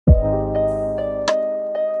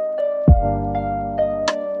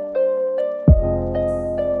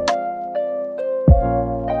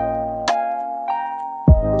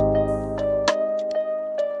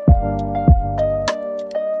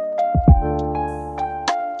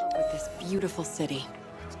beautiful city.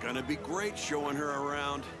 It's gonna be great showing her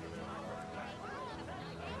around.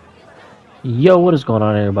 Yo, what is going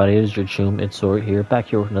on, everybody? It is your Choom, it's Sword here, back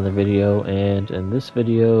here with another video, and in this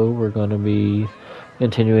video we're going to be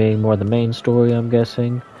continuing more of the main story, I'm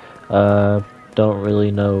guessing. Don't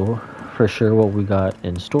really know for sure what we got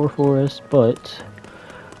in store for us, but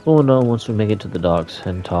we'll know once we make it to the docks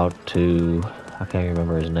and talk to, I can't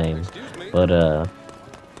remember his name, but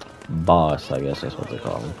boss, I guess that's what they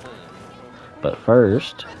call him. But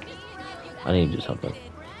first, I need to do something.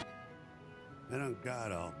 I don't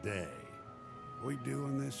got all day. We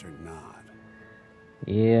doing this or not?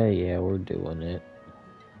 Yeah, we're doing it.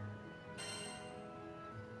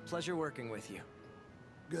 Pleasure working with you.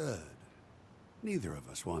 Good. Neither of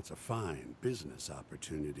us wants a fine business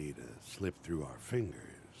opportunity to slip through our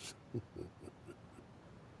fingers.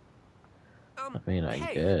 I mean, I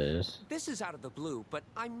hey, guess. This is out of the blue, but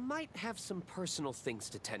I might have some personal things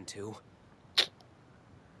to tend to.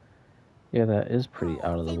 Yeah, that is pretty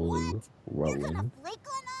out of the blue, You're gonna Roland. flake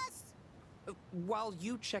on us? While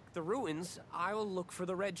you check the ruins, I'll look for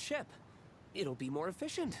the red ship. It'll be more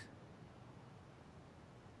efficient.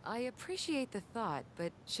 I appreciate the thought,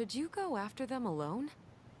 but should you go after them alone?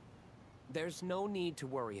 There's no need to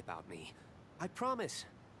worry about me. I promise.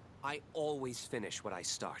 I always finish what I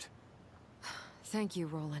start. Thank you,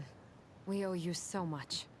 Roland. We owe you so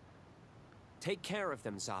much. Take care of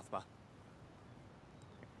them, Zathba.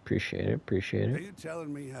 Appreciate it, appreciate Are it. you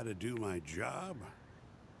telling me how to do my job?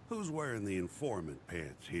 Who's wearing the informant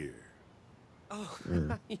pants here? Oh,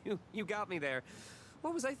 you got me there.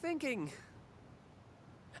 What was I thinking?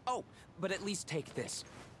 Oh, but at least take this.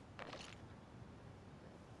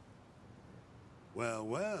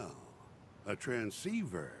 Well, a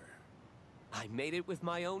transceiver. I made it with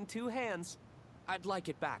my own 2 hands. I'd like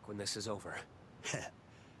it back when this is over.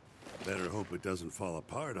 Better hope it doesn't fall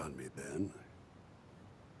apart on me then.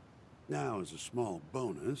 Now, as a small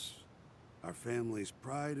bonus, our family's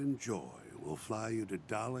pride and joy will fly you to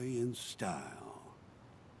Dali in style.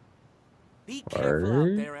 Be careful out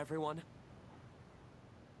Word? there, everyone.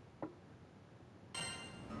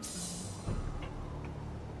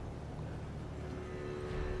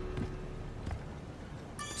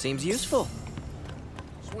 Seems useful.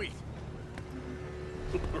 Sweet.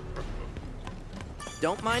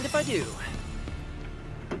 Don't mind if I do.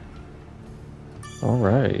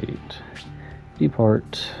 Alright.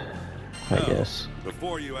 Depart, I guess.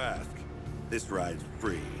 Before you ask, this ride's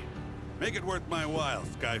free. Make it worth my while,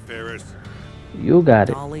 Skyfarers. You got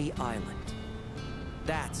it. Dolly Island.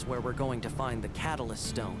 That's where we're going to find the Catalyst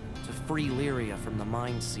Stone to free Lyria from the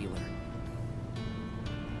Mind Sealer.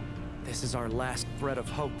 This is our last thread of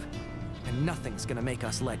hope, and nothing's gonna make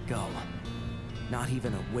us let go. Not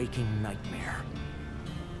even a waking nightmare.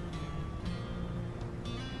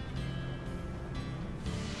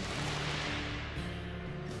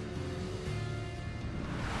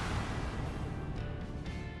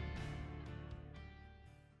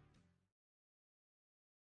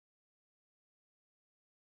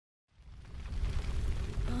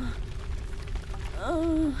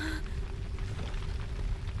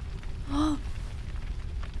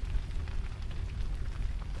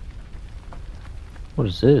 What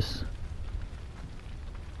is this?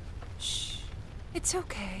 Shh. It's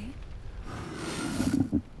okay.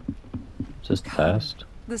 Is this the past?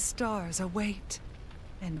 The stars await,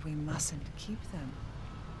 and we mustn't keep them.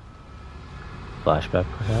 Flashback,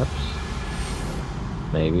 perhaps?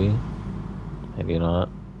 Maybe. Maybe not.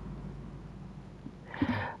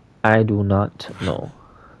 I do not know.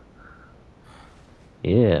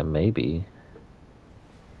 Yeah, maybe.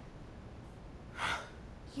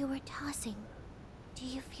 You were tossing. Do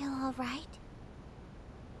you feel all right?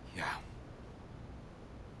 Yeah.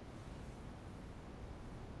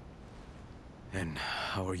 And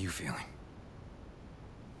how are you feeling?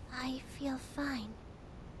 I feel fine.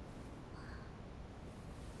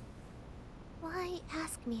 Why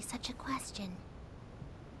ask me such a question?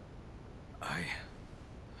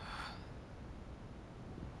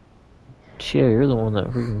 Yeah, you're the one that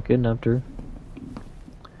freaking kidnapped her.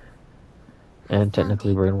 And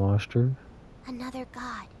technically brainwashed her. Another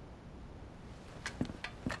god.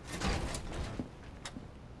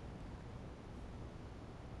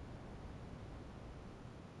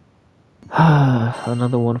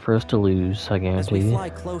 Another one for us to lose, I As we guarantee. fly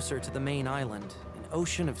closer to the main island, an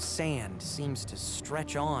ocean of sand seems to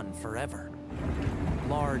stretch on forever.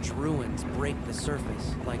 Large ruins break the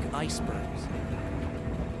surface like icebergs.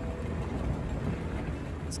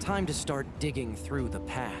 It's time to start digging through the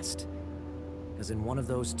past, because in one of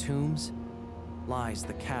those tombs lies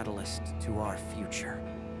the catalyst to our future.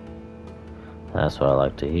 That's what I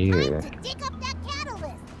like to hear. Time to dig up that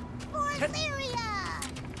catalyst for Lyria!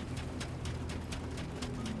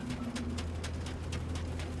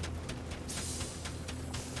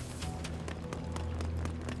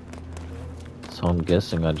 So I'm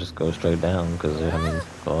guessing I just go straight down because I mean,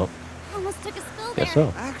 go up. Almost took a spill Guess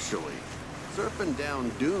there. so. Actually, surfing down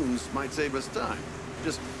dunes might save us time.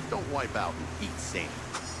 Just don't wipe out and eat sand.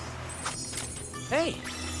 Hey,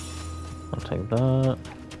 I'll take that.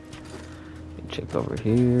 Check over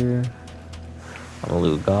here. I'm a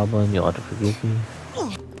little goblin. You'll have to forgive me.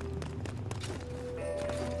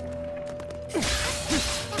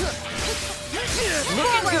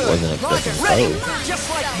 looking good. Wasn't expecting Ready, those. just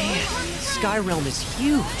like man. Sky Realm is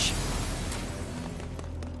huge.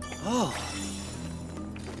 Oh,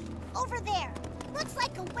 Over there. Looks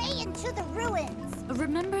like a way into the ruins.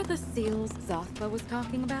 Remember the seals Zothba was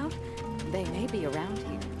talking about? They may be around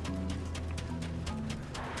here.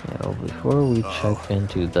 Yeah, well, before we check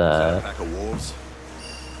into that, Pack of wolves.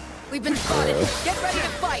 We've been spotted. Get ready to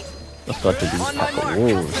fight. let's start to these pack of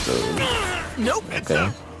wolves, though. nope.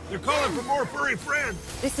 Okay. They're calling for more furry friends.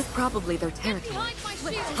 This is probably their territory.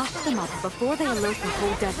 Huff them up before they alert the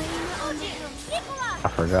whole desert. I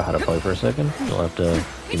forgot how to play for a second. You'll have to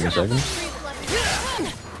give me a second.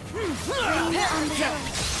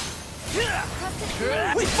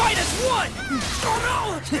 We fight as one.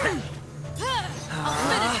 Oh no!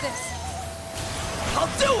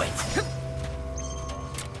 I'll do it.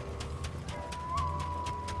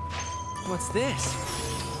 What's this?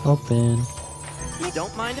 Open.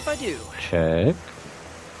 Don't mind if I do. Check.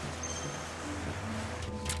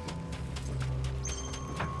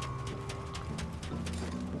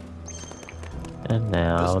 And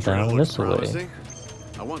now This trail down looks this way. promising.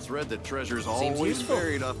 I once read that treasure's Seems always useful.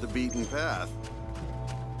 buried off the beaten path.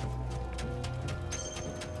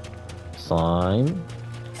 Slime.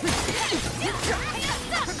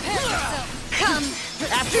 Come,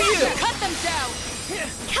 After you. Cut them down.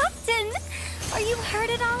 Captain! Are you hurt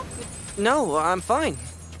at all? No, I'm fine.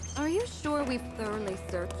 Are you sure we've thoroughly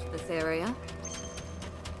searched this area?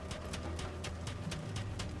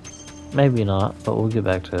 Maybe not, but we'll get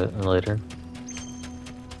back to it later.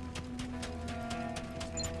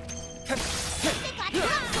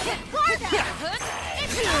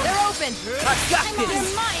 They're open. I got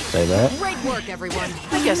this. Say that. Great work, everyone.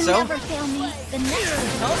 I guess so. Never fail me. The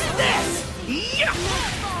next one. Yeah.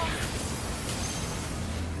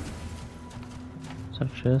 Is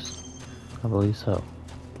that just? I believe so.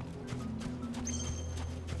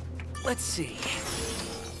 Let's see.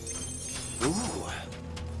 Ooh.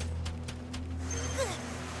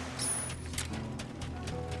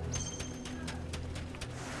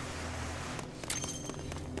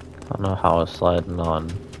 I don't know how it's sliding on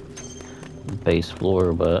base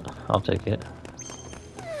floor, but I'll take it.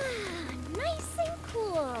 Nice and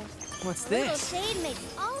cool. What's Little this? shade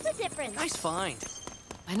makes all the difference. Nice find.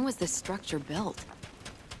 When was this structure built?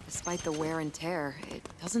 Despite the wear and tear, it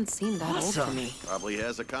doesn't seem that old Awesome. to me. Probably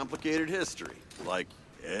has a complicated history, like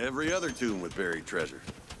every other tomb with buried treasure.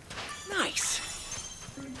 Nice.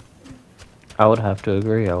 I would have to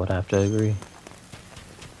agree. I would have to agree.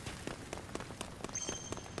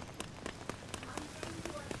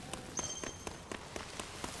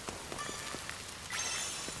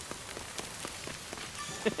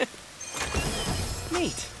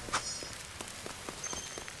 Neat.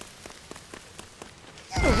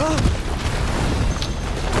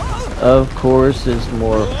 Of course, it's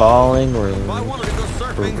more falling rooms If I wanted to go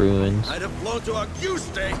for surfing, ruins. I'd have flown to a goose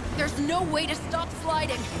day. There's no way to stop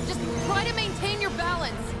sliding. Just try to maintain your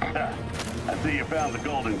balance. I see you found the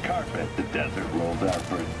golden carpet the desert rolled out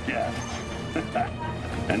for its guests.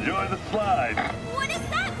 Enjoy the slide. What does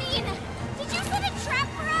that mean? Did you set a trap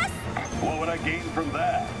for us? What would I gain from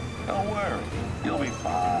that? Don't worry, you'll be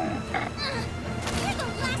fine. You're the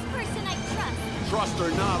last person I trust. Trust or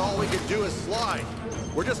not, all we can do is slide.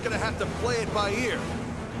 We're just gonna have to play it by ear.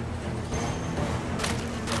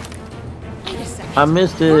 Wait a second. I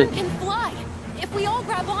missed Bird it. can fly. If we all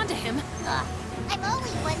grab onto him. I'm only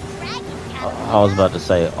one dragon captain. I was about to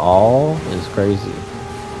say all is crazy.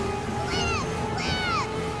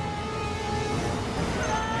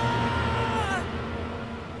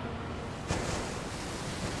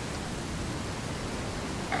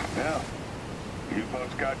 Well, you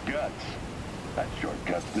folks got guts. That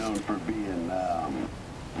shortcut's known for being,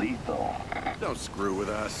 lethal. Don't screw with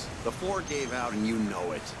us. The floor gave out and you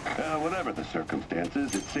know it. Whatever the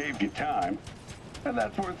circumstances, it saved you time, and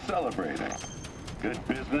that's worth celebrating. Good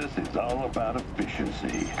business is all about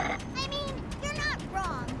efficiency. I mean, you're not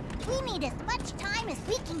wrong. We need as much time as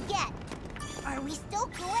we can get. Are we still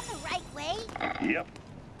going the right way? Yep.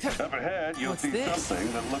 Up ahead, you'll What's see this?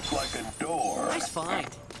 something that looks like a door. Nice find.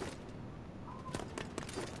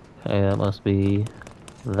 Okay, that must be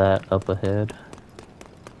that up ahead.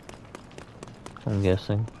 I'm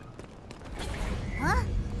guessing. Huh?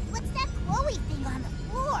 What's that glowy thing on the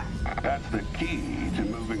floor? That's the key to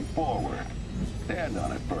moving forward. Stand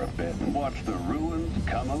on it for a bit and watch the ruins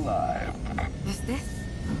come alive. Is this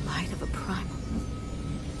the light of a primal?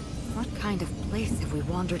 What kind of place have we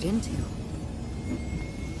wandered into?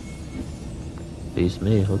 Beats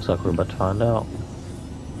me. Looks like we're about to find out.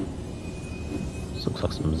 This looks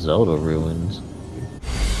like some Zelda ruins.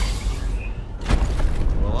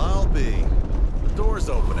 Well, I'll be. The door's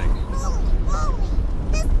opening. Holy moly!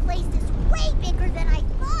 This place is way bigger than I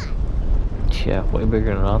thought! Yeah, way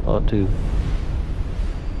bigger than I thought too.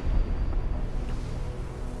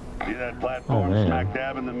 See that platform man. smack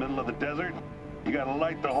dab in the middle of the desert? You gotta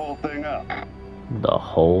light the whole thing up. The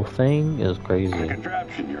whole thing is The crazy.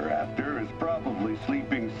 contraption you're after is probably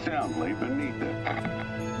sleeping soundly beneath it.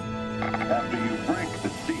 After you break the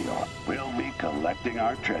seal, we'll be collecting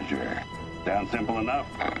our treasure. Sound simple enough?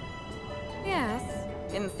 Yes,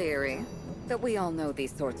 in theory. But we all know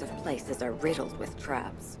these sorts of places are riddled with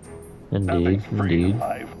traps. Indeed, Nothing's free in indeed.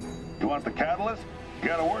 life. You want the catalyst? You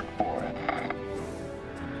gotta work for it.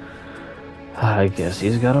 I guess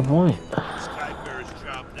he's got a point. Skyfarer's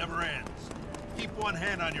job never ends. Keep one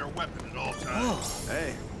hand on your weapon at all times.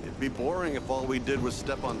 Hey, it'd be boring if all we did was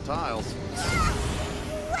step on tiles.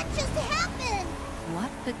 What just happened? What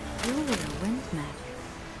peculiar wind magic?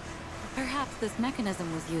 Perhaps this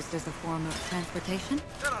mechanism was used as a form of transportation?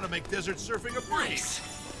 That ought to make desert surfing a breeze.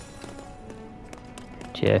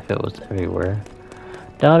 Yeah, if it was everywhere.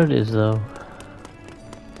 Doubt it is though.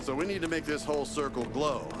 So we need to make this whole circle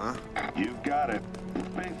glow, huh? You got it. It's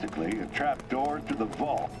basically a trap door to the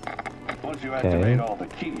vault. Once you Okay. activate all the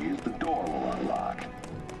keys, the door will unlock.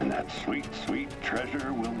 And that sweet, sweet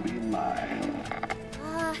treasure will be mine.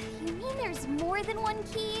 You mean there's more than one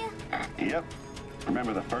key? Yep.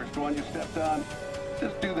 Remember the first one you stepped on?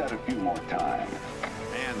 Just do that a few more times.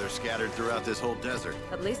 And they're scattered throughout this whole desert.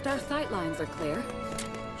 At least our sight lines are clear.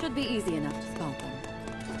 Should be easy enough to spot them.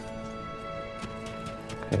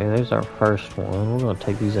 Okay, there's our first one. We're gonna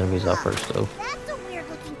take these enemies out first though. That's a weird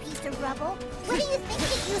looking piece of rubble. What do you think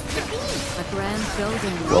it used to be? A grand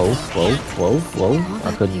building. Whoa, whoa, whoa, whoa. All I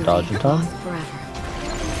that couldn't beauty dodge in time. lost forever.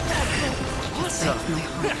 Breaks my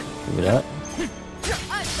heart. Give me that.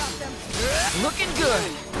 Looking good.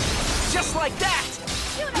 Just like that.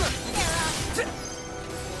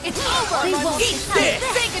 It's over! They won't eat this.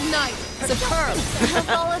 Say goodnight. Superb. We'll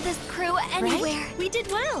follow this crew anywhere. We did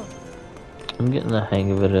well. I'm getting the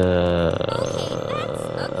hang of it.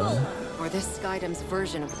 Or this Skydam's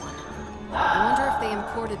version of one. I wonder if they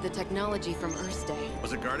imported the technology from Earth's day.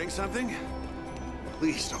 Was it guarding something?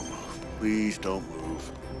 Please don't move. Please don't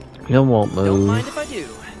move. You won't Don't mind move. if I do.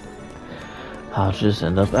 I'll just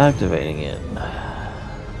end up activating it.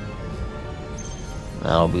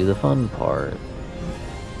 That'll be the fun part.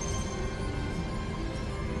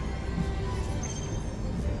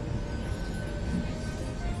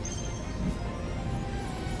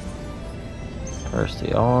 First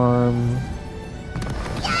the arm.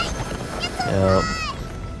 Yep.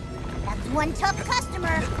 That's one tough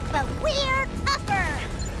customer, but we're tougher.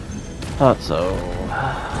 Thought so.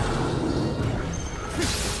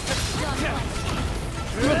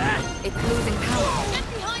 It's losing power.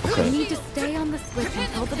 Okay. We need to stay on the switch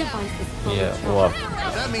until the device is fully Yeah, charged. well,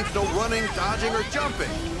 But that means no running, dodging, or jumping.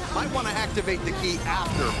 Might want to activate the key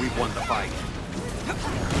after we've won the fight.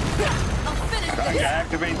 Trying to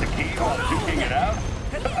activate the key while duking it out?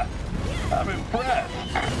 I'm impressed.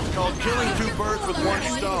 It's called killing two birds with one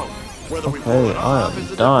stone. Whether we pull Okay, it I off am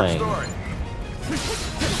is a dying. different story.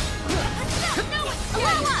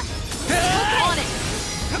 On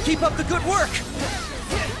it. Keep up the good work.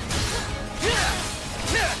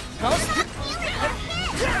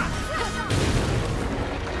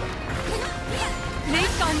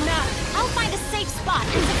 Nate's gone mad. I'll find a safe spot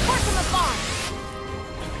and support from afar.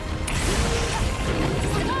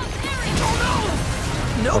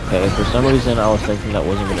 Okay, for some reason I was thinking that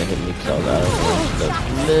wasn't gonna hit me because I was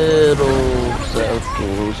out of the little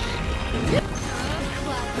circles.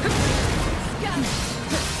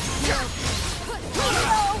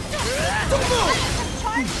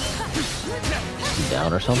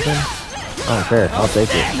 Down or something? I don't care, I'll take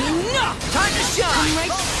it. Enough. Time to shine.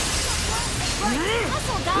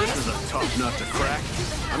 This is a tough nut to crack.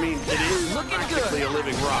 I mean, it is Looking practically good. a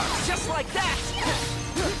living rock. Just like that.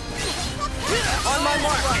 On my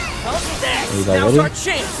mark. How's Are this? you Now's ready? our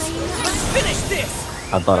chance. Let's finish this.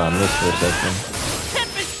 I thought I missed for a second.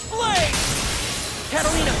 Tempest Blade.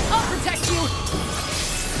 Catalina, I'll protect you!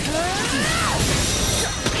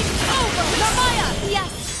 It's over! Namaya!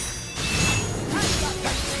 Yes!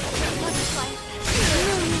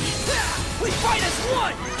 We fight as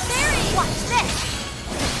one! Barry! Watch this!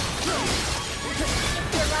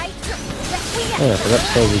 You're right. Yeah, I forgot to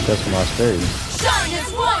say we got some austerity. Shine as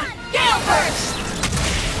one! Gale burst!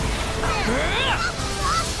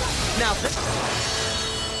 Now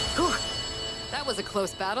Whew. That was a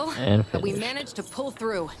close battle, And but we finished. managed to pull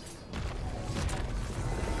through.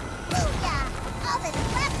 Booyah! All that's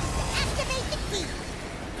left is to activate the key.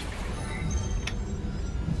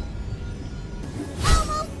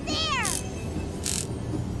 Almost there!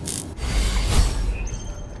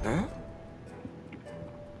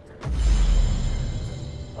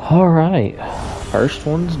 Alright, first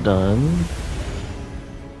one's done.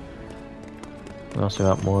 We also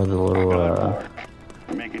got more of the little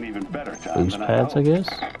Making even better time boost than pads, I hoped.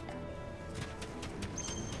 guess.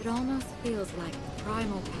 It almost feels like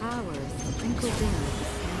primal powers sprinkled in with the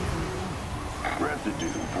sands and wind. Residue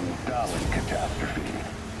from the Dalek catastrophe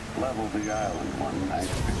leveled the island one night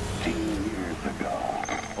 15 years ago.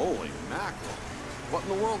 Holy mackerel. What in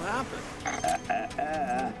the world happened?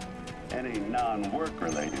 Any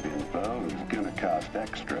non-work-related info is gonna cost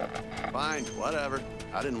extra. Fine, whatever.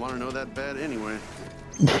 I didn't want to know that bad anyway.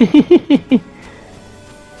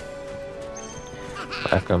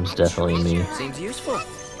 Backroom's definitely me. seems useful.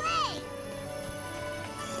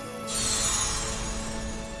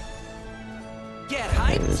 Get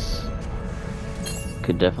hyped! This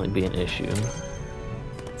could definitely be an issue.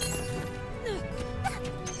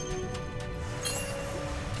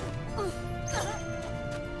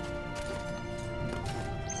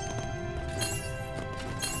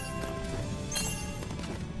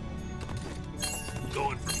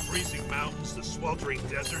 Going from freezing mountains to sweltering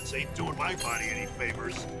deserts ain't doing my body any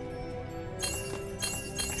favors.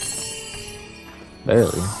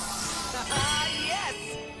 Barely. Yes!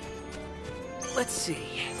 Let's see.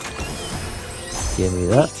 Give me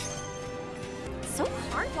that. So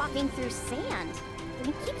hard walking through sand. And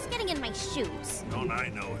it keeps getting in my shoes. Don't I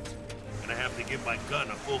know it? And I have to give my gun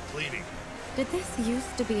a full cleaning. Did this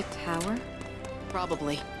used to be a tower?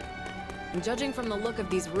 Probably. And judging from the look of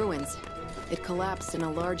these ruins, it collapsed in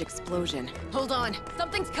a large explosion. Hold on,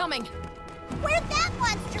 something's coming! Where'd that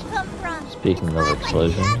monster come from? Speaking of Flies like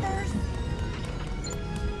explosion. feathers.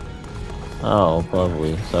 Oh,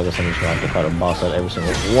 lovely. So I guess I'm just gonna have to fight a boss at every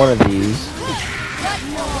single one of these.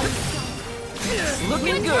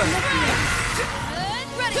 Looking good!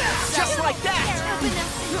 Just like that!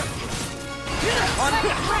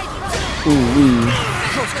 Ooh wee.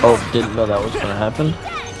 Oh, didn't know that was gonna happen.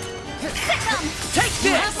 Take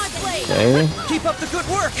this! Okay. Keep up the good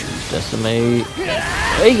work! Decimate.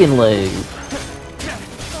 Reagan leg.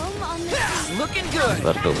 Looking good!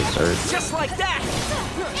 About to go berserk. Just like that!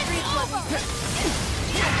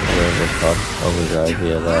 Whatever it's called. Overdrive, yeah,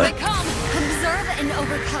 Here they that. come! Observe and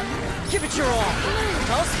overcome. Give it your all!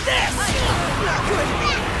 How's this?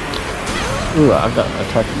 Ooh, I got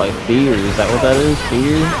attacked by fear. Is that what that is?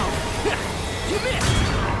 Fear? You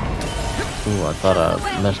missed! Ooh, I thought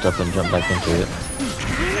I messed up and jumped back into it.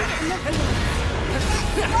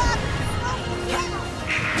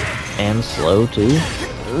 And slow too.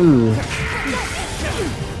 Ooh.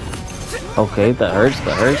 Okay, that hurts,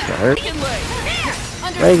 that hurts, that hurts.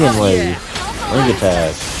 Reagan leg. Link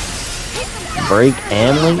attack. Break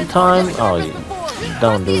and link time? Oh, you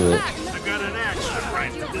don't do it. I got an axe to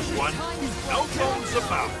grind for this one. No bones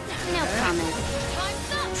about it. No comment.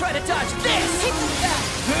 Try to dodge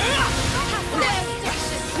this!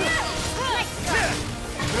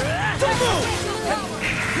 Don't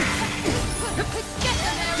move!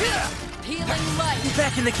 Healing light.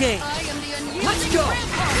 Back in the game. I am the unyielding Let's go!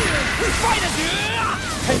 grandfather. We fight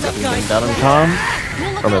us! Heads up, Maybe guys! down in time?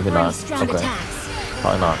 We'll look Or out maybe for not. any strong Okay. attacks.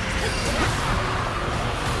 Probably not.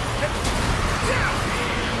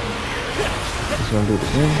 He's gonna do it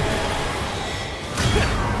again.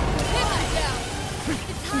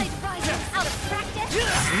 Tide rising out of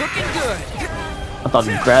practice. Looking good! I thought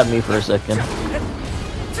he grabbed me for a second.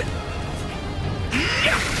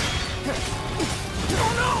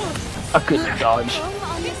 I couldn't dodge.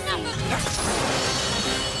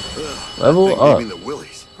 Level Thing up. gave me the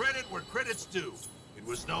willies. Credit where credit's due. It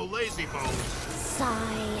was no lazy bones.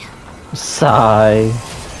 Sigh. Sigh.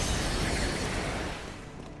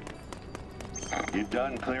 You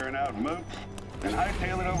done clearing out mooks? Then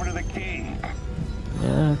hightail it over to the key.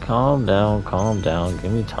 Yeah, calm down, calm down.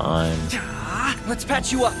 Give me time. Let's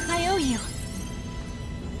patch you up! I owe you.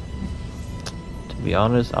 To be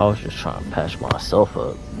honest, I was just trying to patch myself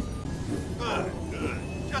up. Good, good.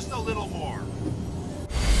 Just a little more.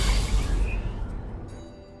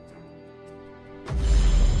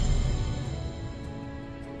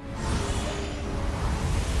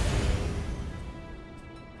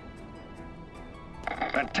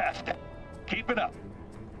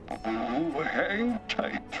 Hang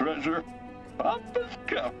tight, treasure. Papa's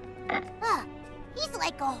cup. He's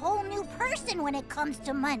like a whole new person when it comes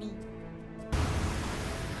to money.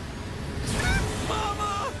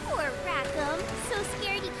 Mama! Poor Rackham. So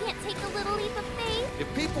scared he can't take a little leap of faith.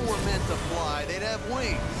 If people were meant to fly, they'd have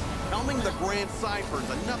wings. Helming the Grand Cypher's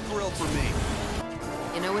enough thrill for me.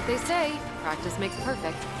 You know what they say, practice makes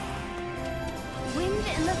perfect. Wind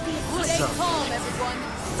in the field. Stay calm, everyone.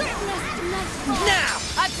 Now!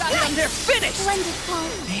 I've got them. They're finished! Splendid fall.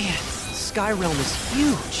 Man, the Sky Realm is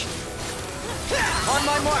huge. On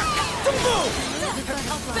my mark. Move!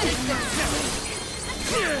 I'll finish this.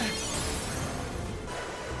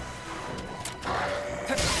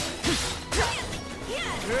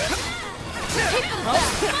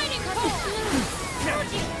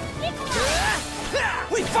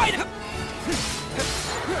 We fight him!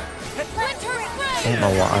 I don't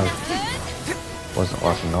know why I wasn't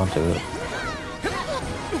locking onto it.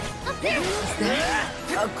 Is that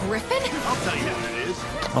a griffin? I'll tell you what it is.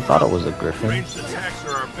 I thought it was a griffin. Ranged attacks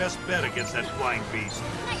are our best bet against that flying beast.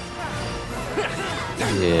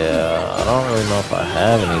 Yeah, I don't really know if I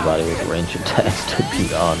have anybody with range attacks, to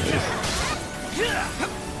be honest.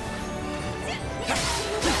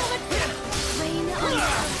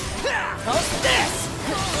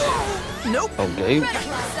 Nope. Okay.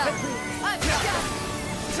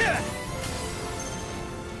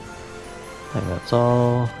 And that's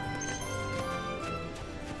all.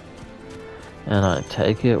 And I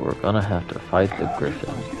take it we're gonna have to fight the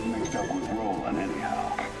griffin.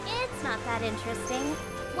 It's not that interesting.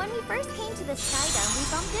 When we first came to the Skydome, we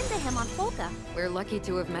bumped into him on Polka. We're lucky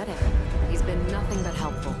to have met him. He's been nothing but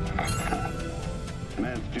helpful.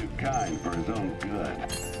 Man's too kind for his own good.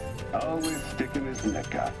 Always sticking his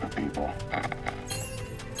neck out for people.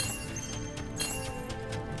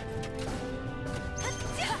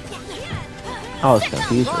 I was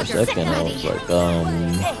confused for a second. I was like,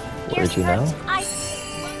 where'd you now? Right.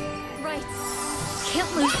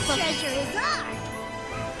 Can't lose the treasure is ours.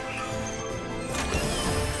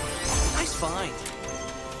 Nice find.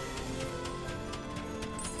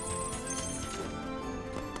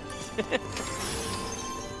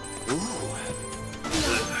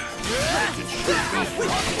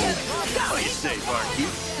 Play it safe, Archie.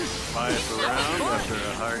 Buy us around after a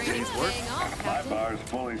hard day's work. My bar's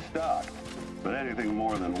fully stocked, but anything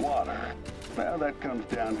more than water, well, that comes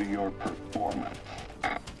down to your performance.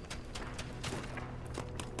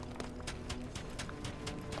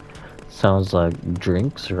 Sounds like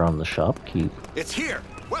drinks are on the shopkeep. It's here.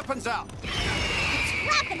 Weapons out.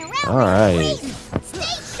 Wrapping around. Alright.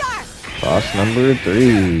 Stay sharp. Boss number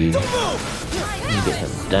 3. Get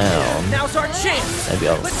him down. Now's our chance. Maybe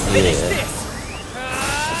I'll Finish this.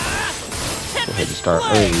 go ahead and start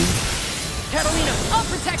early. Catalina, I'll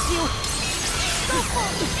protect you. Go full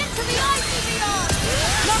into the icy beyond.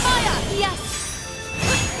 Narmaya. Yes.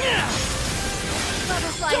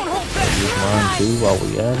 Butterfly. Don't hold back. Use mine too while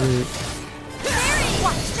we at it.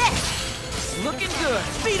 Watch this. Looking good.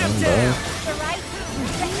 Beat him And, down. The right.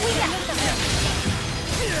 We got them.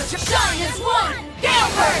 Shine is one.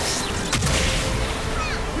 Downwards.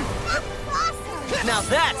 Awesome. Now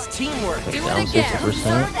that's teamwork. Take down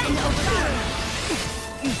 60%.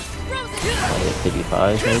 I'll hit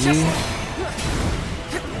 55 maybe.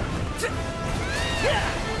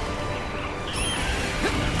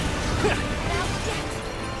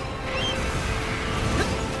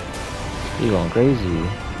 You going crazy.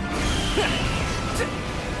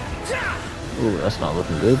 Ooh, that's not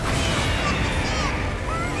looking good.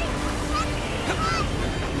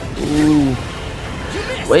 Ooh.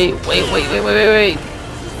 Wait.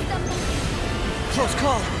 Close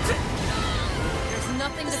call. There's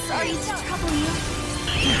nothing to Sorry say. to trouble you.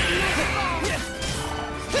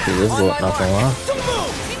 See, this is what, not gonna lie.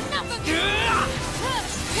 Pin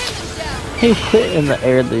them down. He hit in the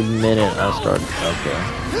air the minute I started. Okay.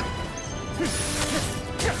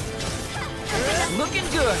 Looking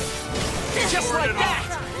good. Just like that.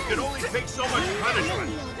 You can only take so much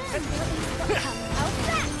punishment.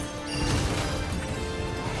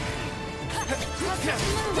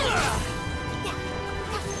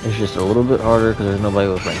 It's just a little bit harder because there's nobody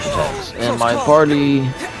with range attacks. And my party.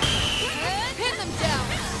 Pin them down.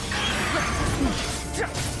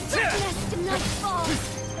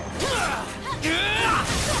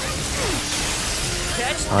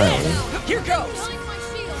 Catch Finally. this. Here goes. Pulling my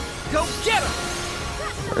shield. Go get him.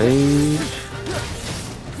 Rage.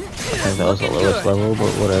 I think that was the lowest level,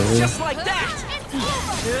 but whatever. Just like that.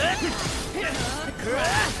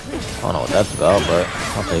 I don't know what that's about, but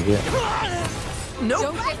I'll take it.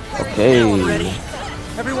 Nope. Okay. Now I'm ready.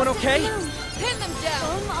 Everyone okay? Pin them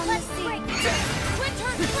down. On the sea.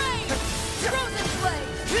 Winter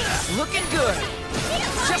Looking good.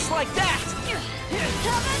 Just like that.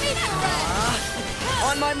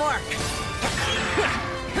 On my mark.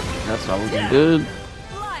 That's not looking good.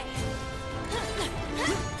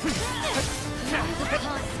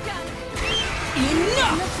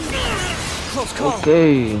 Enough. Close call.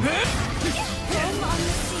 Okay.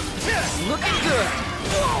 Looking good.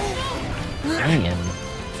 Man.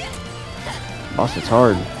 Boss, it's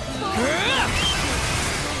hard.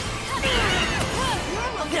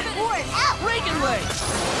 Reagan leg.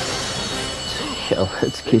 Yo,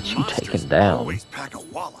 let's get you taken down. Always pack a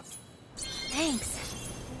wallet. Thanks.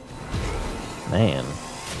 Man.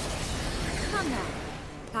 Come now.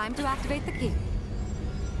 Time to activate the key.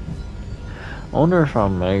 I wonder if I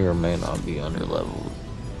may or may not be underleveled.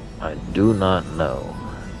 I do not know.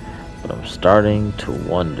 But I'm starting to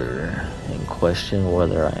wonder and question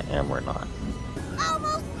whether I am or not.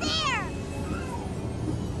 Almost there!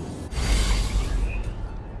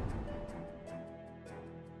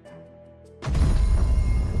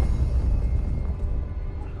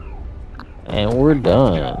 And we're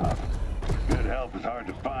done. Good help is hard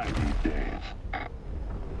to find these days.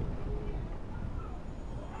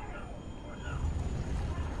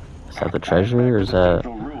 Is that the treasure or is that...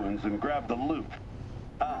 Ruins and grab the loot.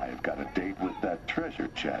 I've got a date with that treasure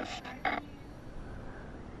chest.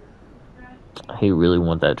 He really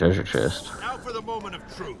want that treasure chest. Now for the moment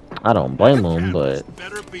of truth. I don't blame him, but...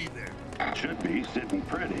 Better be there. Should be sitting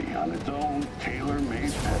pretty on its own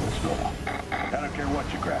tailor-made pedestal. I don't care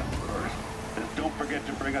what you grab first. Just don't forget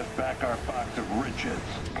to bring us back our box of riches.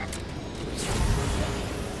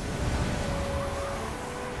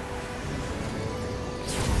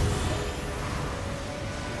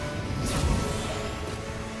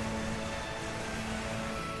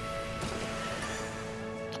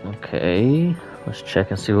 Okay, let's check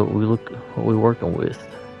and see what we're working with.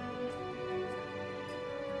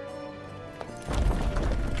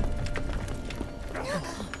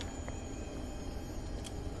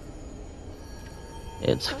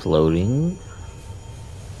 It's floating.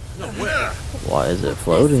 Why is it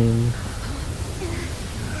floating?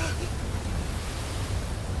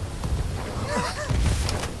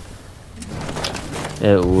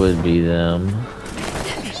 It would be them.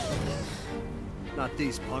 Not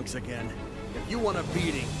these punks again. If you want a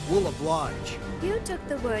beating, we'll oblige. You took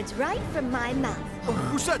the words right from my mouth.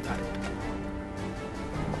 Who said that?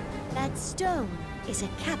 That stone is a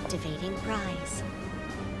captivating prize.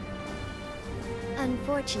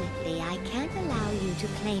 Unfortunately, I can't allow you to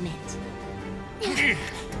claim it.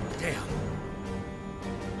 Damn.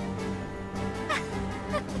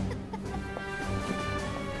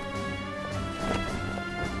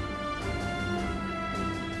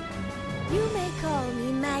 You may call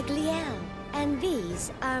me Magliel, and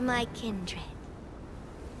these are my kindred.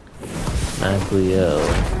 Magliel.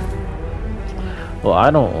 Well, I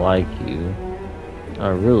don't like you. I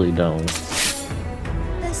really don't.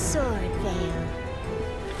 The Sword Veil.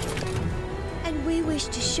 And we wish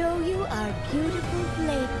to show you our beautiful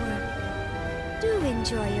blade work. Do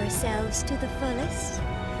enjoy yourselves to the fullest.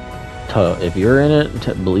 If you're in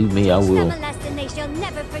it, believe me, I will. Some a lesson they shall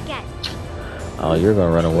never forget. Oh, you're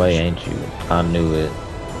gonna run away, ain't you? I knew it.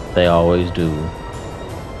 They always do.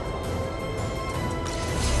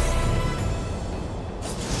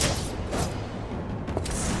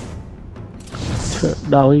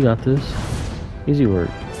 Dolly, you got this. Easy work.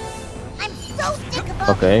 I'm so sick of all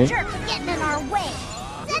Okay. these jerks getting in our way.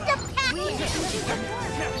 Send them packing.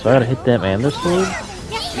 So I gotta hit them and the sword?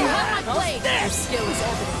 You have my blade. Your skill is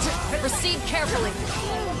evident. Proceed carefully.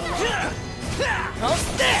 How's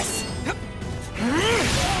this?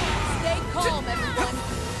 Stay calm, everyone.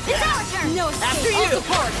 It's our turn. No escape. After All you.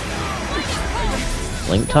 support.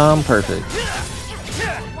 Link time, perfect.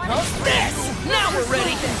 How's this? Now we're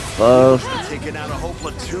ready. Buff. Taking out a whole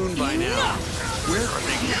platoon by now. Where are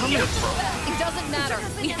they coming from? It doesn't matter.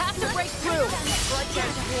 We have to break through. Bloodshot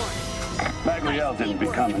to war. Magliel didn't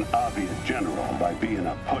become an obvious general by being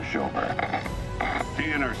a pushover.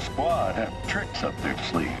 He and her squad have tricks up their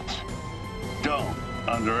sleeves. Don't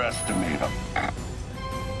underestimate them.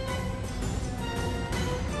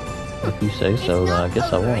 If you say so, then I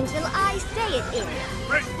guess I won't. Until I say it is.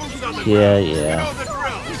 Fresh boots on the Yeah, ground. You yeah. know the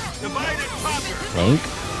drill. Divide and conquer. Link?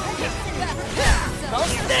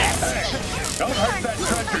 How's this? Don't hurt that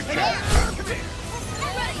treasure chest.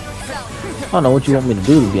 I don't know what you want me to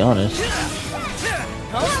do, to be honest.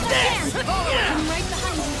 How's this? I'm right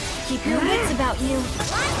behind you. Keep your wits about you.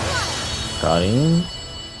 Got him.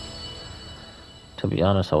 To be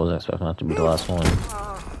honest, I wasn't expecting that to be the last one.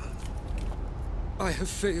 I have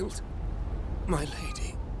failed, my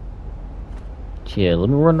lady. Yeah, let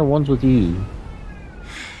me run the ones with you.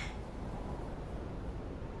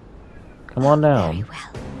 Come on down. Very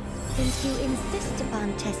well. Since you insist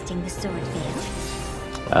upon testing the sword veil.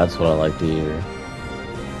 That's what I like to hear.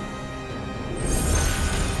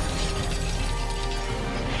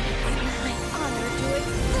 My honor to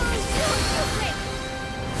expose your secret.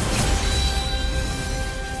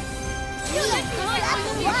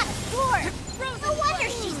 What? Sword! No wonder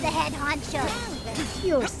she's the head honcho.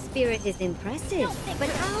 Your spirit is impressive, but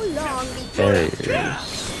how long before... Barriers.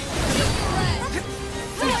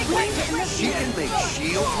 She can make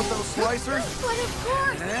shields with those slicers? But of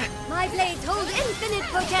course! My blades hold infinite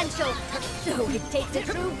potential, so it takes a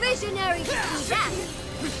true visionary to see that.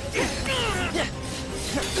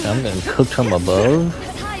 I'm getting cooked from above.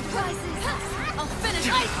 High prices! I'll finish!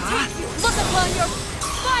 I take you! Look upon your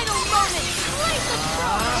final moment! Place the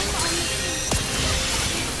throne!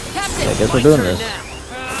 Captain! I guess we're doing this.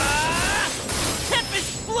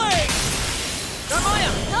 Tempest Blade!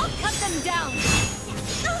 Jeremiah! Don't cut them down!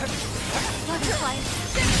 Butterfly!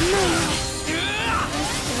 No!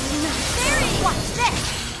 Watch this!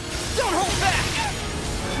 Don't hold back!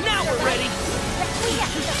 Now we're ready!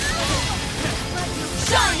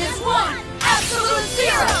 Shine is one! Absolute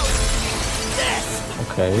zero! This!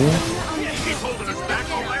 Okay. He's holding us back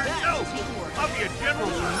all by ourselves. Mafia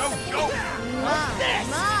generals are no joke.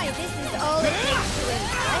 My, this is all it takes to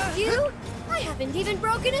impress you? I haven't even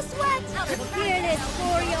broken a sweat! Fearless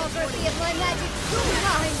choreography of my magic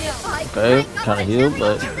mind if I Okay, kind of healed,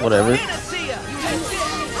 but whatever.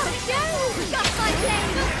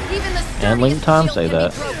 And link time, say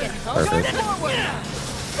that. Perfect.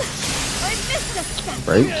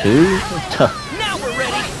 Break 2? Now we're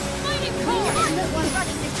ready!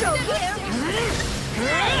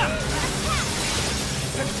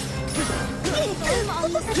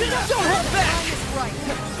 Don't hold back!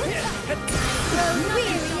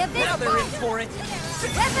 Now they're in for it!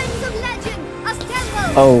 Weapons of legend,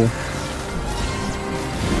 assemble! Oh.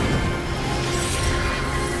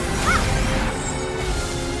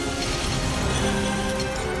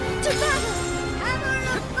 To battle! Hammer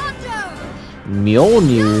of thunder!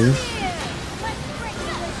 Mjolnir.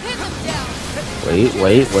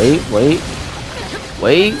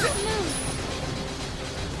 Wait.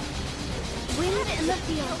 Wind in the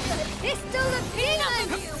field. Pistol of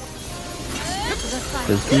demons!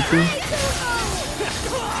 Does people?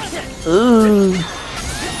 Ooh.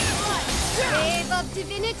 Wave of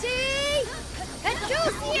divinity!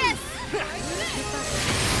 Caduceus!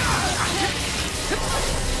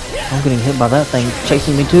 I'm getting hit by that thing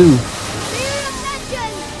chasing me too.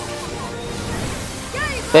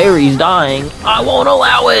 Fairy's dying. I won't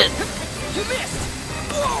allow it. The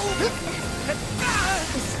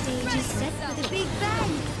stage is set for the big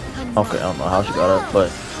bang. Okay, I don't know how she got up, but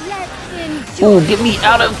Let's enjoy. ooh, get me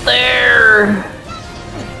out of there.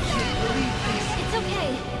 It's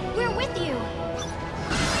okay. We're with you.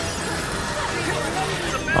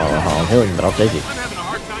 I don't know how I'm healing, but I'll take it. I'm having a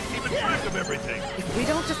hard time keeping track of everything. If we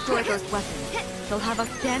don't destroy those weapons, they'll have us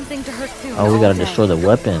dancing to her soon. Oh, we all gotta day. destroy the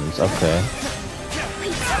weapens. Okay.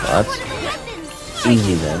 Well, that's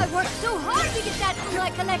easy then. I worked so hard to get that from my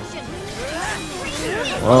collection.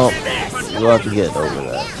 Well, we'll have to get over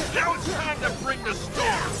that. Now it's time to bring the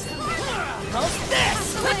storm. How's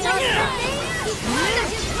this?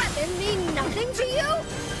 Does his weapon mean nothing to you?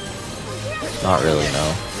 Not really,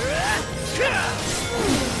 no.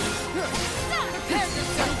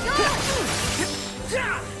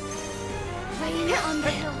 Rain on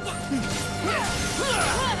the hills.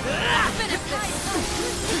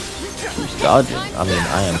 Who's dodging? I mean,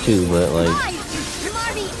 I am too, but like,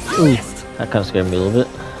 ooh, that kind of scared me a little bit.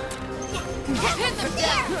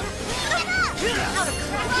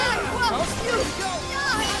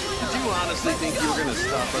 Did you honestly think you were gonna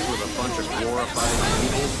stop us with a bunch of glorified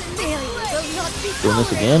angels? Doing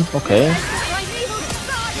this again? Okay.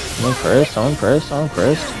 I'm impressed. I'm impressed. I'm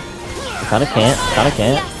impressed. I kinda can't. Kinda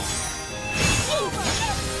can't.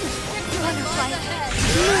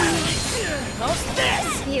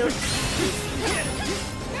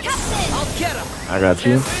 I'll get him! I got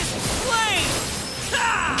you.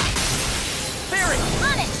 Barry!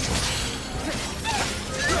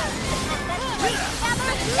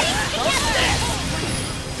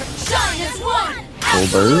 Full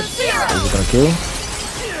bird. Is it gonna kill?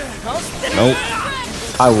 Nope.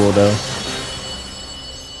 I will though.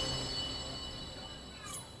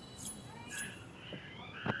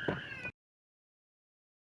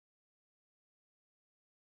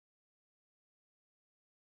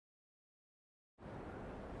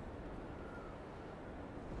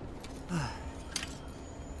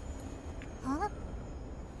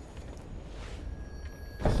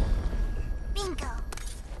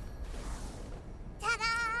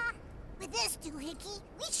 Doohickey.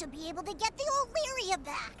 We should be able to get the old Lyria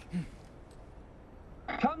back.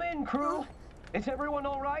 Come in, crew. Is everyone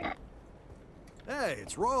all right? Hey,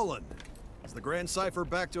 it's Roland. Is the Grand Cipher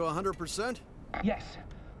back to 100%? Yes.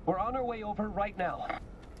 We're on our way over right now.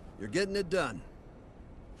 You're getting it done.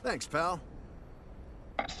 Thanks, pal.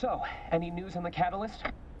 So, any news on the catalyst?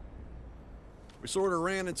 We sort of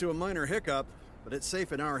ran into a minor hiccup, but it's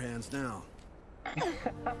safe in our hands now.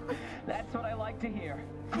 That's what I like to hear.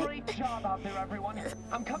 Great job out there, everyone.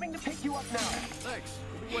 I'm coming to pick you up now. Thanks.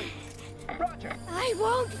 Wait. Roger. I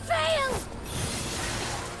won't fail!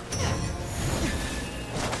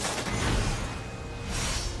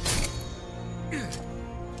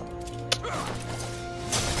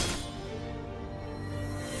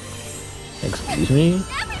 Excuse me?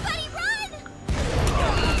 Everybody run!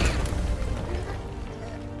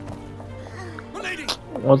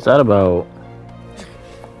 What's that about?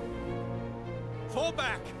 Fall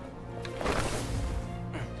back.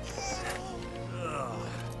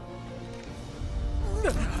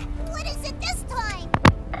 What is it this time?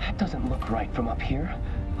 That doesn't look right from up here.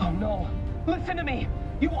 Oh no. Listen to me.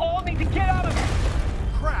 You all need to get out of here.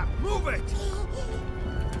 Crap, move it!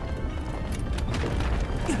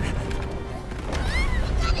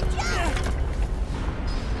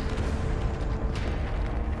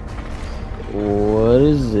 What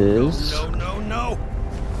is this? No.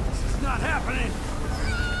 This is not happening.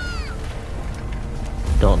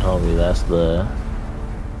 Don't tell me that's the...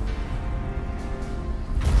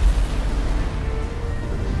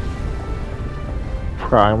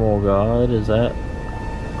 Primal God, is that?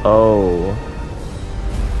 Oh.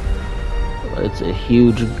 It's a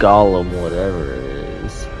huge golem, whatever it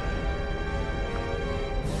is.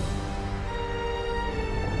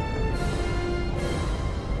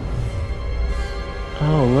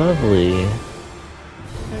 Oh, lovely.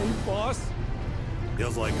 Hey, boss.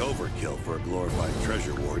 Feels like overkill for a glorified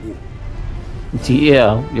treasure warden.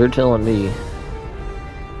 Yeah, you're telling me.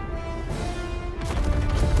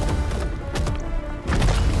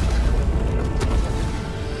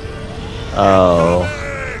 Oh.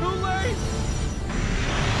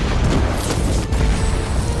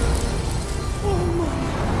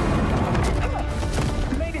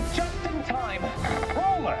 Made it just in time.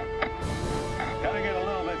 Roller. Gotta get a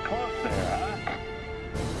little bit close there,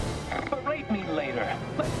 huh? Berate me later.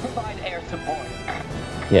 Let's provide air support.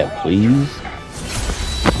 Yeah, please.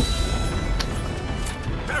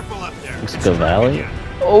 Careful up there. Mexico Valley?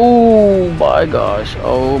 Oh my gosh.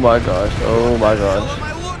 Oh my gosh. Oh my gosh. What am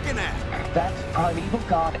I looking at? That's primeval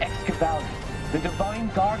god Excavali, the divine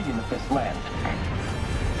guardian of this land.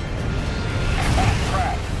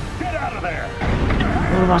 Crap! Get out of there!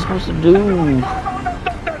 What am I supposed to do?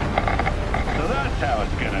 So that's how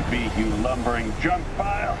it's gonna be, you lumbering junk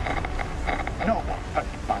pile. No one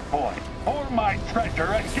touches my boy or my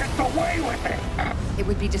treasure and gets away with it. It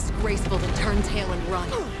would be disgraceful to turn tail and run.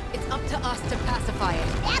 It's up to us to pacify it.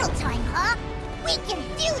 Battle time, huh? We can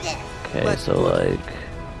do this! Okay, so like...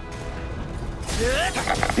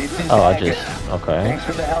 This is Oh, I Agatha. just... Okay. Thanks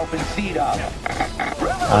for the help in Seed Up.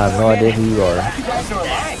 I have no idea who you are. You guys are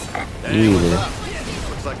alive. You either.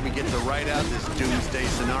 Looks like we get to write out this doomsday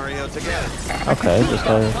scenario together. Okay, just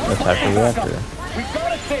go attack the reactor. We've got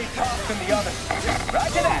to stay tough than the others.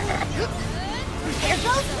 Roger that. There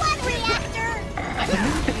goes one reactor! The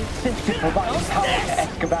new base system provides power to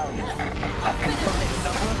Excavalion. I've confirmed the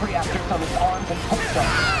number of reactors on its arms and torso.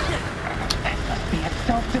 That must be a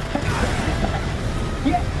self-defense mechanism.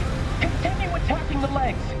 Yes! Continue attacking the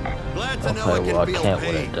legs. Glad to know Okay, it can well, I feel can't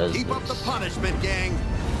when pain. it does Keep up the this. punishment, gang.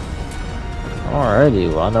 Alrighty,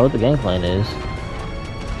 well I know what the game plan is.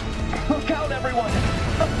 Look out, everyone!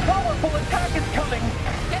 A powerful attack is coming!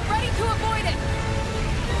 Get ready to avoid it!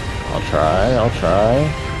 I'll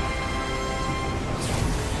try.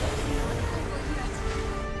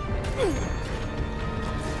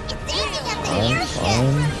 It's aiming at the Fine, airship!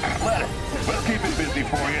 fine. Let it. We'll keep it busy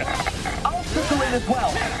for you. I'll trickle in as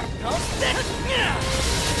well.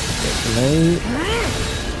 Mate.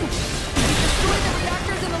 Destroy the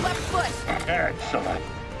reactors in the left foot! Excellent.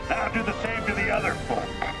 Now do the same to the other foot.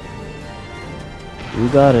 You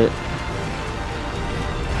got it.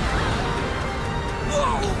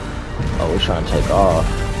 Oh, we're trying to take off.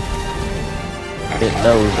 It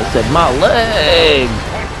knows. I said my leg!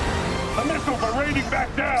 The missiles are raining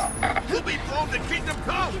back down. You'll be blown to Kingdom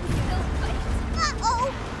Come.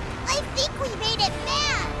 Uh-oh! I think we made it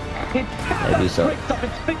mad! It Maybe so. breaks up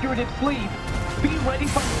its figurative sleeve. Be ready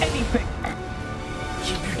for anything.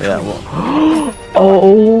 Yeah, well.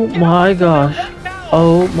 Oh my gosh.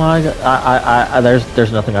 Oh my god.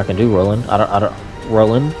 There's nothing I can do, Roland. I don't,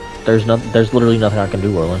 Roland. There's literally nothing I can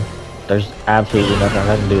do, Roland. There's absolutely nothing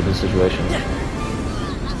I can do in this situation.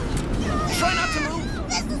 Try not to move.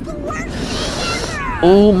 This is the worst.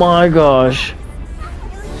 Oh my gosh.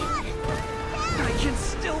 I can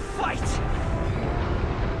still fight.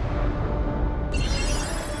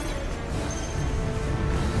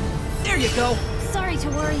 There you go. Sorry to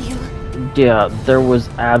worry you. Yeah, there was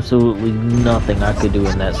absolutely nothing I could do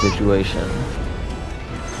in that situation.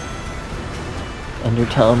 And you're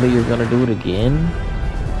telling me you're gonna do it again?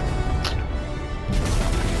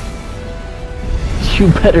 You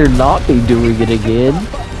better not be doing it again.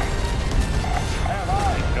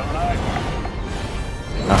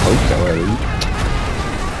 I hope so, Eddie.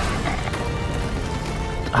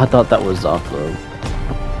 I thought that was off though.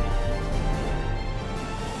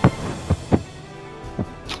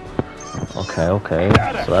 Okay.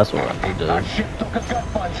 So that's what I need to do. Our ship took a gut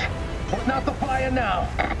punch. We're not the fire now.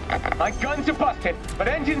 My guns are busted, but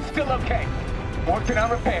engine's still okay. Working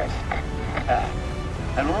on repairs.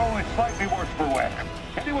 And we're only slightly worse for wear.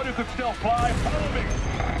 Anyone who could still fly, follow me.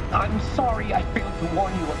 I'm sorry I failed to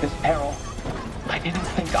warn you of this peril. I didn't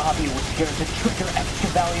think Avi was here to trigger extra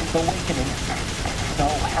valiant awakening. So,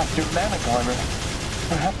 after manic armor,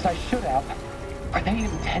 perhaps I should have. Are they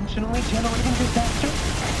intentionally generating disaster?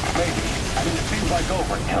 Maybe. I mean, it seems like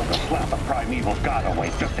overkill to slap a primeval god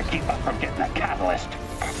away just to keep us from getting a catalyst.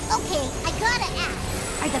 Okay, I gotta ask.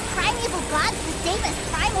 Are the primeval gods the same as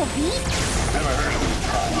primal beasts? Never heard of these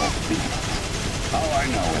primal beasts. All I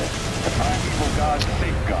know is the primeval gods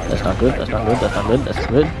safeguard. That's not good. That's not good. That's not good. That's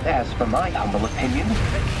good. As for my humble opinion,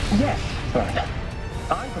 yes, Vern.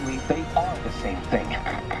 I believe they are the same thing.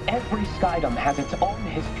 Every Skydom has its own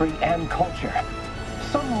history and culture.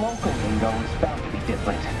 Some local lingo is bound to be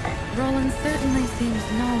different. Roland certainly seems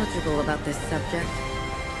knowledgeable about this subject,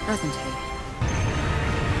 doesn't he?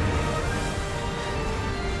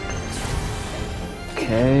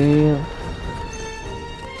 Okay.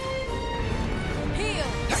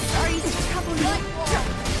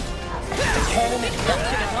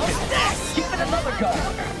 Give it another go.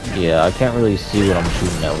 Yeah, I can't really see what I'm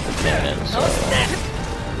shooting at with the cannon, so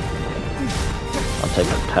I'll take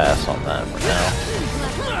a pass on that for now.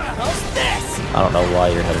 I don't know why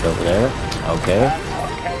you're headed over there. Okay.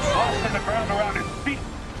 In the ground around his feet.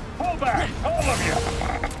 Pull back, all of you.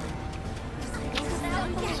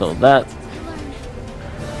 So that.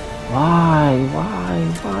 Why?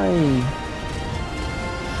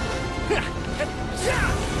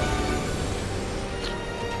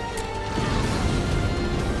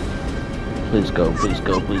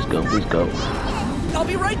 Please go. I'll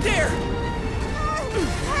be right there.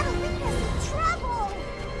 That'll lead us in trouble.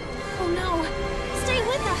 Oh no! Stay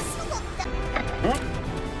with us.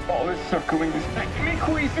 All this circling is making me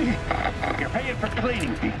queasy. You're paying for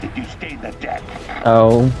cleaning fees if you stay in the deck.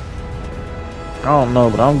 Oh. I don't know,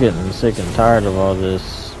 but I'm getting sick and tired of all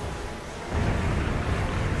this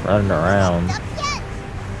running around.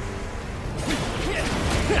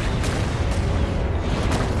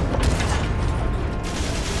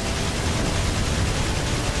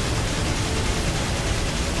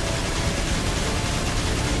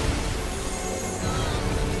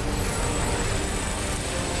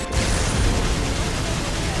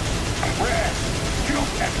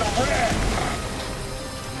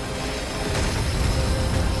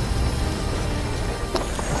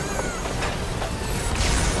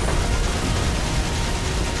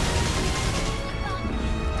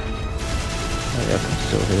 Maybe I can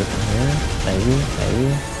still hit it from here. Maybe.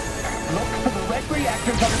 Look for the red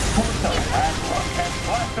reactors on his torso. And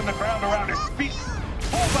blast in the ground around his feet.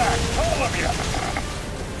 Pull back, all of you.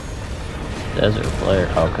 Desert Flare.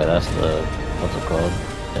 Okay, that's the, what's it called?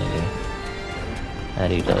 Thingy. That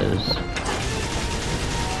he does.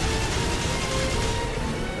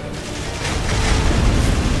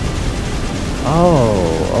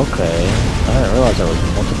 Oh, okay. I didn't realize there was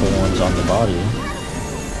multiple ones on the body.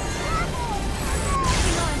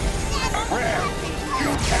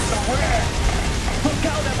 Look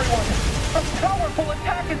out, everyone! A powerful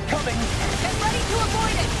attack is coming! Get ready to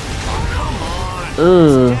avoid it.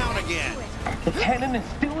 Ugh. Down again. The cannon is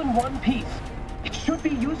still in one piece. It should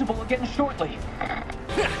be usable again shortly.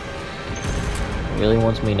 It really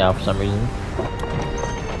wants me now for some reason.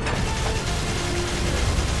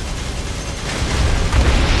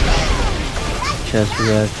 Chest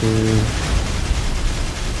reactor.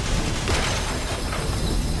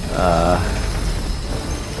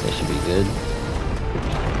 They should be good.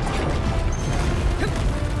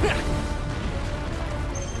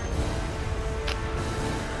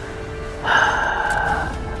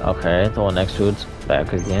 Okay, the one next to it's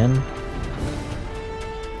back again.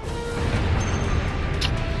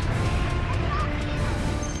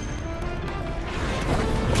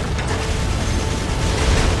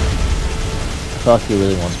 feel like he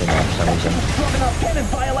really wants me now for some reason. Drumming up cannon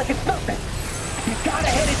fire like it's nothing. You gotta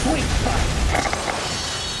hit its weak spot.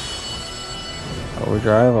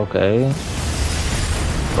 Overdrive, okay.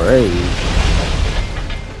 Brave.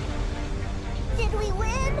 Did we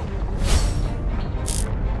win?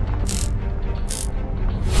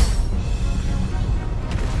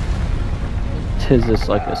 Is this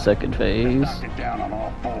like a second phase? Knocked it down on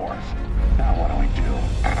all fours. Now what do we do?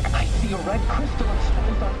 I see a red crystal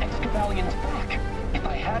exposed on Excavalian's back. If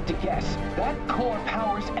I had to guess, that core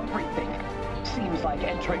powers everything. Seems like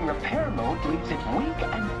entering repair mode leaves it weak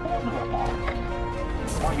and vulnerable.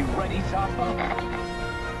 Are you ready, Zappa?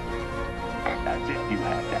 As if you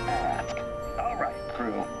had to ask. All right,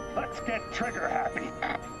 crew. Let's get trigger happy.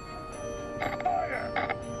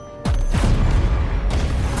 Fire!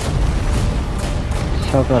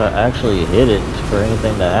 Y'all gotta actually hit it for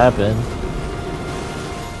anything to happen.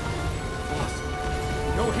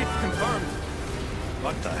 No hits confirmed.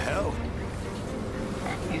 What the hell?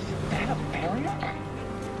 Is that a barrier?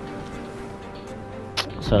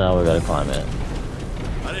 So now we gotta climb it.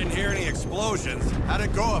 I didn't hear any explosions. How'd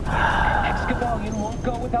it go up there? Excavalian won't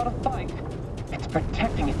go without a fight. It's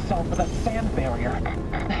protecting itself with a sand barrier.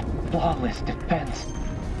 That flawless defense.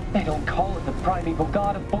 They don't call it the primeval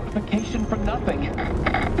god of fortification for nothing.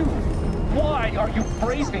 Dude, why are you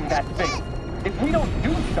braving that thing? If we don't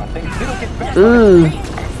do something, it'll get better. Ooh. I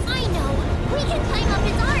know. We can climb up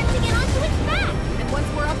its arm to get onto its back. And once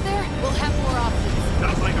we're up there, we'll have more options.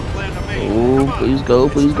 Sounds like a plan to me. Ooh, please go,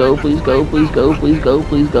 please go, please go, please go, please go,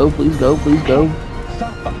 please go, please go, please go.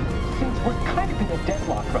 Zappa, since we're kind of in a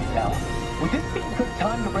deadlock right now, would this be a good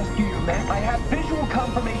time to rescue your men? I have visual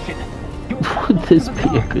confirmation. Would this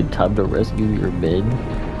be a good time to rescue your men? I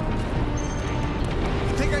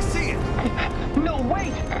think I see it. No,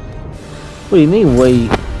 wait! What do you mean, wait?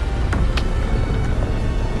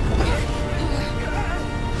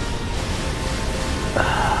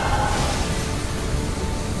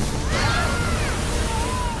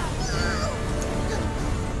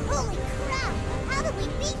 Holy crap! How did we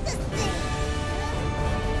beat this thing?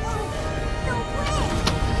 Oh, no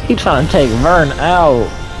way! He trying to take Vern out.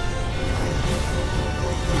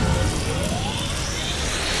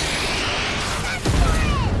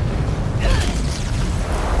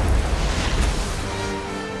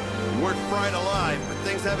 Fried alive, but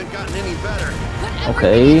things haven't gotten any better.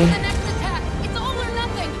 Okay. The next attack. It's all or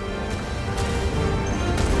nothing.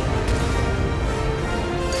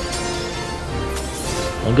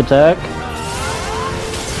 Link attack.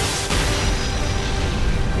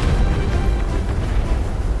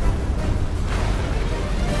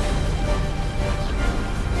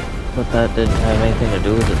 But that didn't have anything to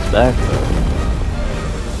do with its back though.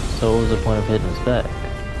 So what was the point of hitting its back?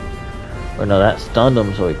 Or no, that stunned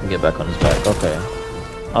him so he can get back on his back. Okay.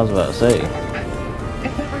 I was about to say. Is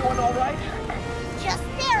everyone alright? Just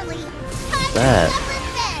barely. Time That. to get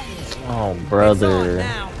revenge. Oh, brother.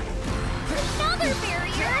 Another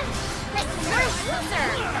barrier. Let's work, loser.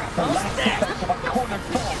 The last defense of a cornered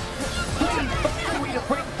foe. Please find a way to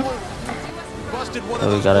break through. Busted one So of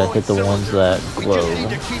we those gotta glowing hit the ones that cylinders. We glow. just need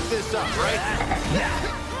to keep this up, right?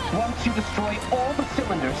 Once you destroy all the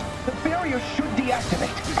cylinders, the barrier should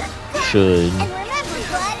deactivate. Should. And remember,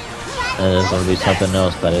 bud. And there's gonna be something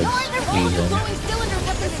else that it's using. Glowing cylinders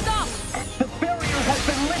have been stopped. The barrier has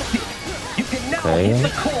been lifted. You can now Okay. hit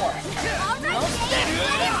the core.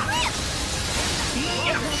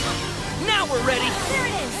 Now we're ready. There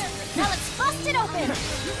it is. Now let's bust it open.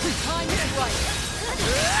 Time is right.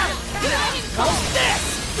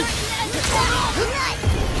 Nice.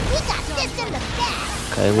 We got this in the bag.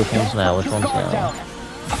 Okay, which one's now? Which one's Guard now? down.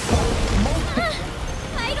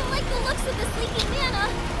 I don't like the looks of this leaky mana.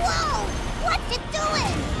 Whoa! What's it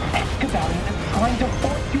doing? Excavalian is trying to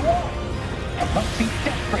force you off. It must be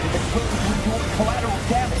desperate if it's willing to endure collateral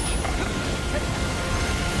damage.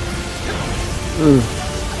 Ooh.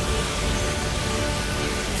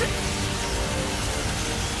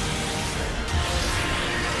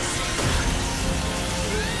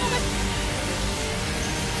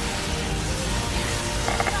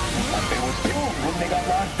 They were killed when they got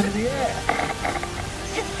launched into the air.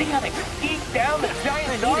 Just see how they skeeved down the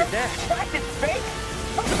giant arm? Tracked its fate?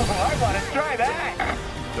 Oh, I want to try that.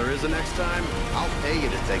 If there is a next time, I'll pay you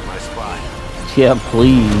to take my spot. Yeah,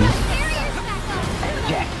 please.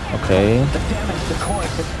 Yes. Okay. The damage the core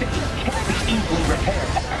sustained can't be easily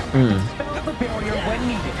repaired. Dispel the barrier when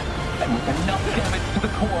needed. And with enough damage to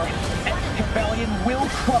the core, Excavalian will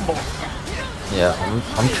crumble. Yeah,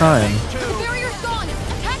 I'm trying. The barrier's gone.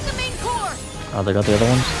 Attack the main core. Oh, they got the other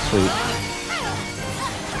ones? Sweet.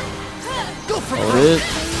 Go for Hold it.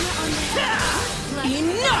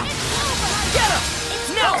 Enough. Get him.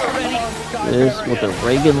 This with the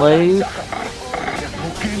Reagan leg. You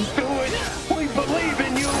can do it! We believe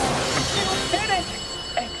in you! You did it!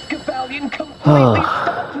 Excavalion completely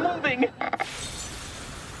stopped moving!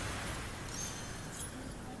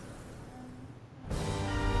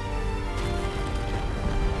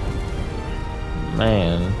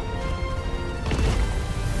 Man.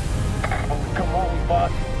 Oh, come on,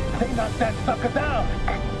 boss. They knocked that sucker down.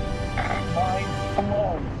 Mind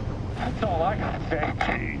blown. That's all I gotta say.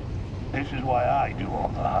 See, this is why I do all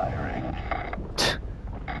the hiring.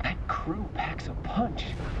 That crew packs a punch.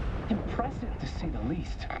 Impressive, to say the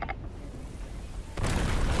least.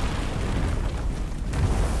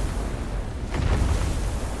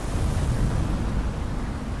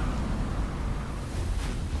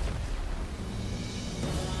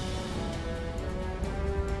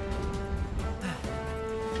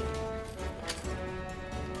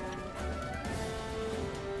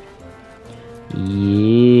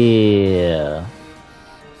 Yeah.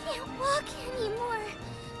 Can't walk anymore.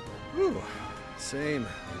 Whew. Same.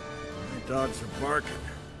 My dogs are barking.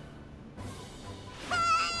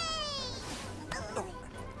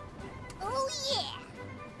 Oh yeah.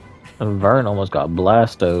 And Vern almost got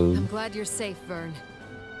blastoed. I'm glad you're safe, Vern.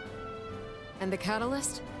 And the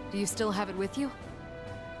catalyst? Do you still have it with you?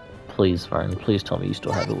 Please, Vern, please tell me you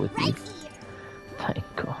still have it with you. Thank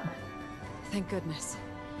God. Thank goodness.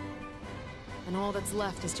 And all that's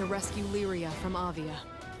left is to rescue Lyria from Avia.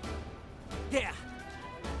 Yeah.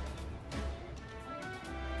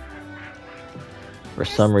 For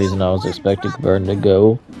some reason, I was expecting Vern to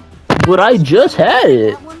go, but I just had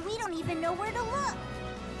it. We don't even know where to look.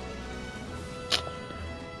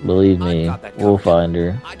 Believe me, we'll find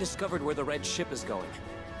her. I discovered where the red ship is going.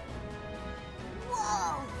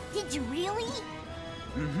 Whoa! Did you really?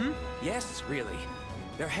 Mm-hmm. Yes, really.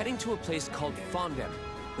 They're heading to a place called Fondem,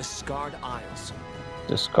 the Scarred Isles.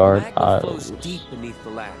 The Scarred Magma flows Isles. deep beneath the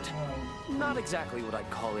land. Not exactly what I'd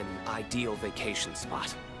call an ideal vacation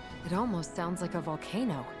spot. It almost sounds like a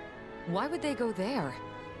volcano. Why would they go there?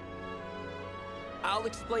 I'll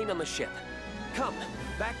explain on the ship. Come,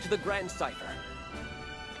 back to the Grand Cipher.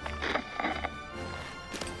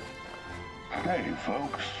 Hey,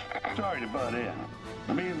 folks. Sorry to butt in.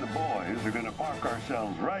 Me and the boys are gonna park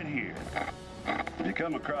ourselves right here. If you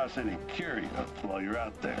come across any curios while you're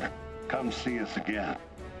out there, come see us again.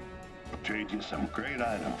 We'll trade you some great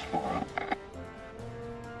items for them.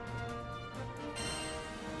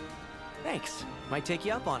 Thanks. Might take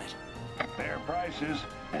you up on it. Fair prices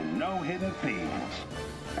and no hidden fees.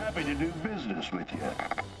 Happy to do business with you.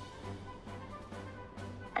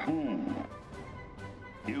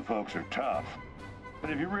 You folks are tough,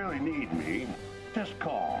 but if you really need me, just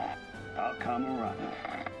call. I'll come running.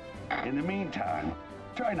 In the meantime,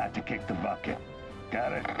 try not to kick the bucket.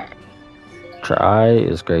 Got it? Try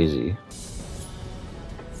is crazy.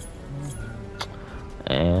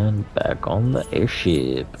 And back on the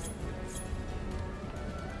airship.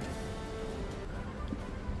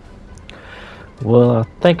 Well, I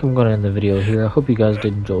think I'm going to end the video here. I hope you guys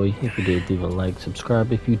did enjoy. If you did, leave a like,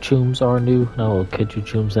 subscribe if you chooms are new, and I will catch you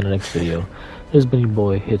chooms in the next video. This has been your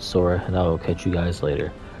boy, Hitsora, and I will catch you guys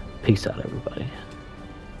later. Peace out, everybody.